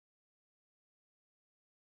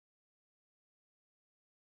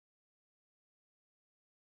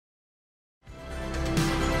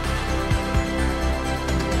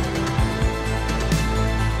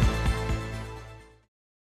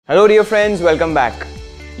Hello dear friends, welcome back.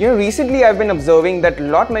 Recently I've been observing that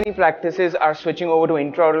many practices are switching over to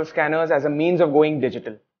intraoral scanners as a means of going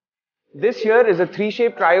digital. This here is a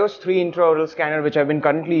 3-shape Trios 3 intraoral scanner which I've been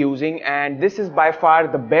currently using, and this is by far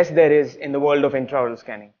the best there is in the world of intraoral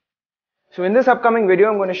scanning. So in this upcoming video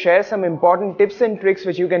I'm going to share some important tips and tricks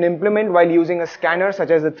which you can implement while using a scanner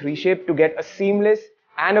such as the 3-shape to get a seamless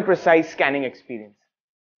and a precise scanning experience.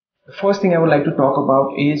 The first thing I would like to talk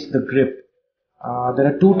about is the grip. There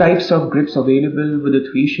are two types of grips available with the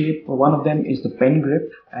 3-shape. One of them is the pen grip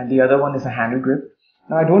and the other one is a handle grip.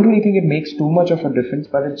 Now I don't really think it makes too much of a difference,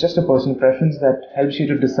 but it's just a personal preference that helps you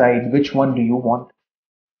to decide which one do you want.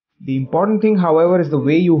 The important thing, however, is the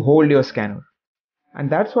way you hold your scanner. And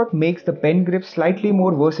that's what makes the pen grip slightly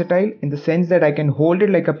more versatile, in the sense that I can hold it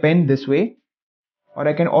like a pen this way, or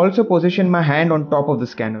I can also position my hand on top of the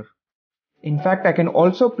scanner. In fact, I can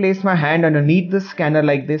also place my hand underneath the scanner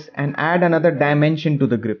like this and add another dimension to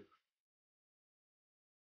the grip.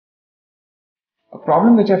 A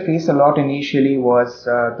problem which I faced a lot initially was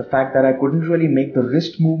the fact that I couldn't really make the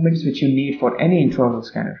wrist movements which you need for any intraoral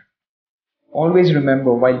scanner. Always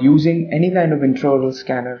remember, while using any kind of intraoral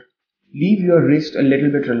scanner, leave your wrist a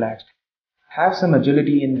little bit relaxed. Have some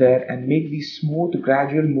agility in there and make these smooth,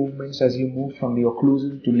 gradual movements as you move from the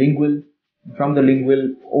occlusal to lingual, from the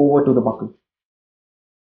lingual over to the buccal.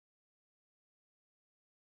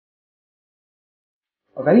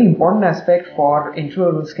 A very important aspect for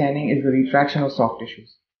intraoral scanning is the retraction of soft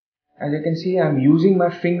tissues. As you can see, I am using my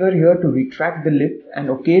finger here to retract the lip and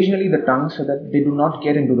occasionally the tongue so that they do not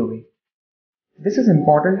get into the way. This is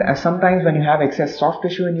important as sometimes when you have excess soft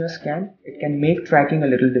tissue in your scan, it can make tracking a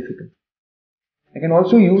little difficult. I can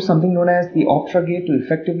also use something known as the obfuscate to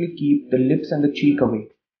effectively keep the lips and the cheek away.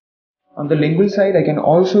 On the lingual side, I can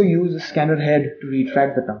also use the scanner head to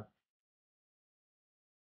retract the tongue.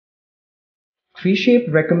 3-shape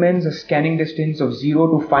recommends a scanning distance of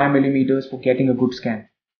 0 to 5 mm for getting a good scan.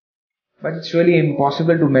 But it's really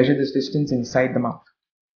impossible to measure this distance inside the mouth.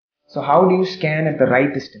 So how do you scan at the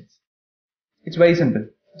right distance? It's very simple.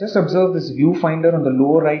 Just observe this viewfinder on the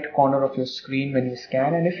lower right corner of your screen when you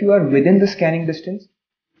scan, and if you are within the scanning distance,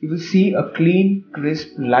 you will see a clean, crisp,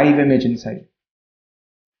 live image inside.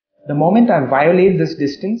 The moment I violate this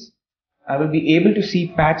distance, I will be able to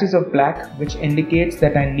see patches of black which indicates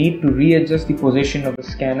that I need to readjust the position of the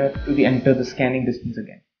scanner to enter the scanning distance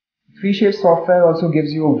again. 3-shape software also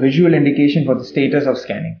gives you a visual indication for the status of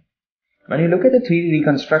scanning. When you look at the 3D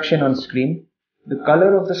reconstruction on screen, the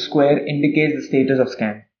color of the square indicates the status of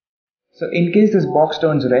scan. So in case this box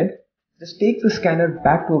turns red, just take the scanner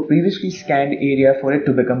back to a previously scanned area for it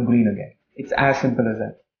to become green again. It's as simple as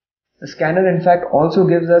that. The scanner in fact also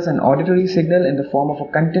gives us an auditory signal in the form of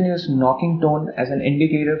a continuous knocking tone as an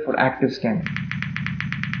indicator for active scanning.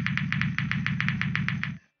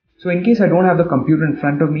 So in case I don't have the computer in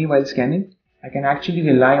front of me while scanning, I can actually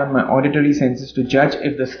rely on my auditory senses to judge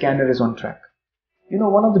if the scanner is on track.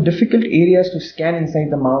 One of the difficult areas to scan inside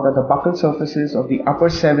the mouth are the buccal surfaces of the upper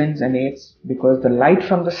 7s and 8s because the light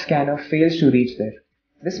from the scanner fails to reach there.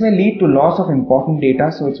 This may lead to loss of important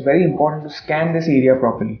data, so it's very important to scan this area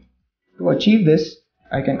properly. To achieve this,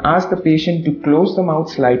 I can ask the patient to close the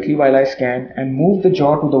mouth slightly while I scan and move the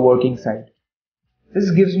jaw to the working side.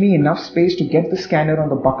 This gives me enough space to get the scanner on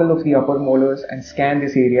the buccal of the upper molars and scan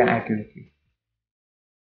this area accurately.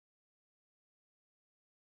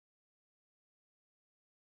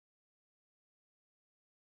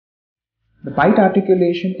 The bite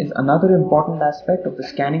articulation is another important aspect of the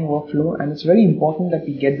scanning workflow, and it's very important that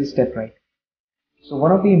we get this step right. So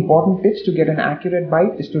one of the important tips to get an accurate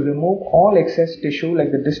bite is to remove all excess tissue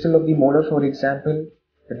like the distal of the molar, for example,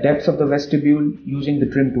 the depths of the vestibule, using the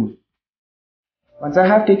trim tool. Once I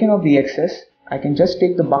have taken off the excess, I can just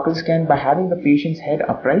take the buccal scan by having the patient's head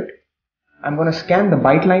upright. I'm going to scan the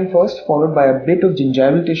bite line first, followed by a bit of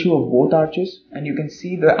gingival tissue of both arches, and you can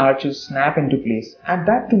see the arches snap into place. And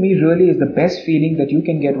that to me really is the best feeling that you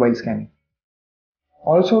can get while scanning.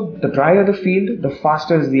 Also, the drier the field, the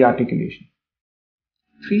faster is the articulation.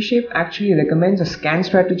 3-shape actually recommends a scan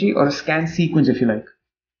strategy or a scan sequence if you like.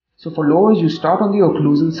 So for lowers, you start on the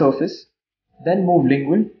occlusal surface, then move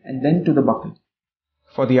lingual and then to the buccal.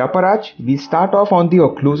 For the upper arch, we start off on the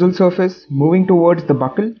occlusal surface, moving towards the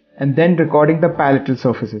buccal and then recording the palatal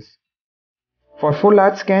surfaces. For full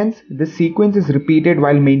arch scans, this sequence is repeated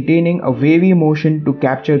while maintaining a wavy motion to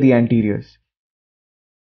capture the anteriors.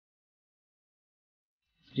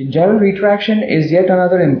 Gingival retraction is yet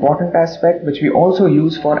another important aspect which we also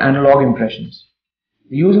use for analog impressions.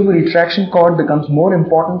 The use of a retraction cord becomes more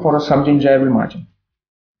important for a subgingival margin.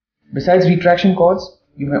 Besides retraction cords,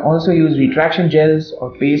 you may also use retraction gels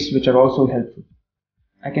or pastes which are also helpful.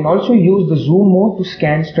 I can also use the zoom mode to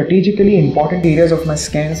scan strategically important areas of my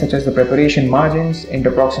scan such as the preparation margins,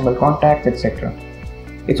 interproximal contacts, etc.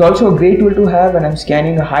 It's also a great tool to have when I'm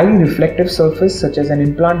scanning a highly reflective surface such as an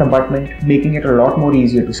implant abutment, making it a lot more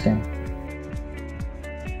easier to scan.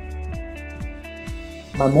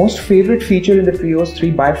 My most favorite feature in the Trios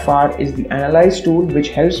 3 by far is the Analyze tool, which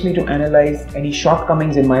helps me to analyze any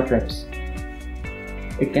shortcomings in my preps.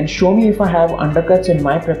 It can show me if I have undercuts in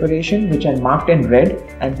my preparation which are marked in red,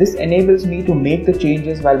 and this enables me to make the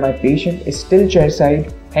changes while my patient is still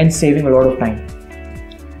chairside, hence saving a lot of time.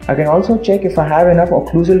 I can also check if I have enough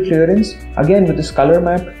occlusal clearance, again with this color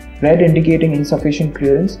map, red indicating insufficient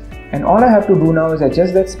clearance, and all I have to do now is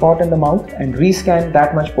adjust that spot in the mouth and rescan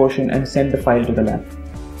that much portion and send the file to the lab.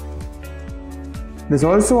 There's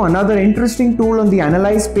also another interesting tool on the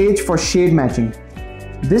Analyze page for shade matching.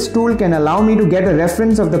 This tool can allow me to get a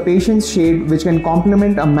reference of the patient's shade which can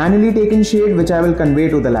complement a manually taken shade which I will convey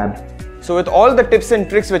to the lab. So with all the tips and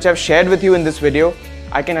tricks which I've shared with you in this video,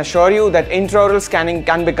 I can assure you that intraoral scanning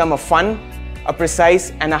can become a fun, a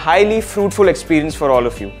precise and a highly fruitful experience for all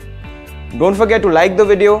of you. Don't forget to like the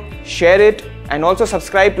video, share it and also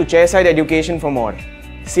subscribe to Chairside Education for more.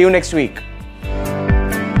 See you next week.